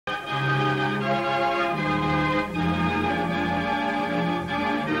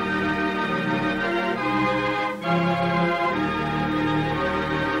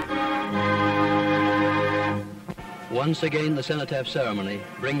Once again, the cenotaph ceremony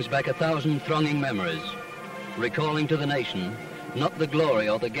brings back 1,000 thronging memories, recalling to the nation not the glory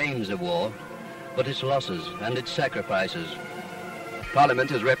or the gains of war, but its losses and its sacrifices. Parliament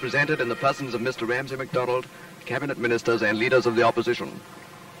is represented in the persons of Mr. Ramsay MacDonald, cabinet ministers and leaders of the opposition.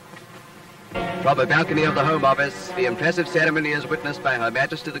 From a balcony of the Home Office, the impressive ceremony is witnessed by Her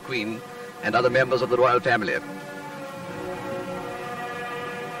Majesty the Queen and other members of the royal family.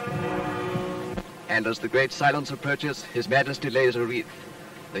 And as the great silence approaches, His Majesty lays a wreath.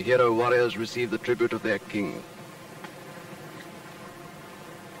 The hero warriors receive the tribute of their king.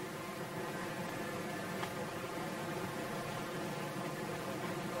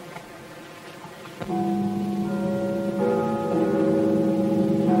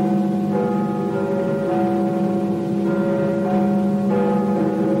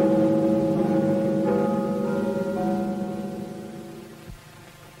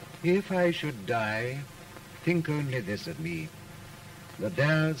 If I should die, think only this of me, that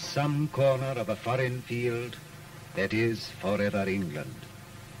there's some corner of a foreign field that is forever England.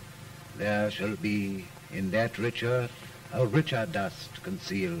 There shall be in that rich earth a richer dust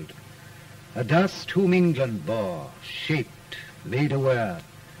concealed, a dust whom England bore, shaped, made aware,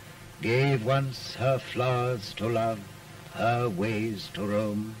 gave once her flowers to love, her ways to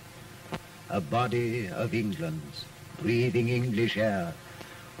roam, a body of England's, breathing English air,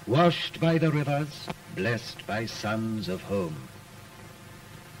 washed by the rivers, blessed by sons of home.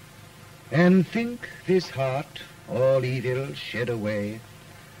 And think this heart, all evil shed away,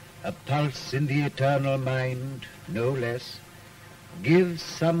 a pulse in the eternal mind, no less, gives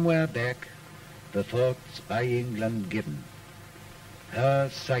somewhere back the thoughts by England given, her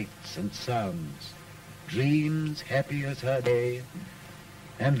sights and sounds, dreams happy as her day,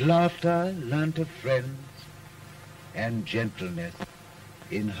 and laughter learnt of friends, and gentleness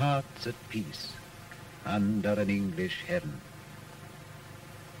in hearts at peace under an English heaven.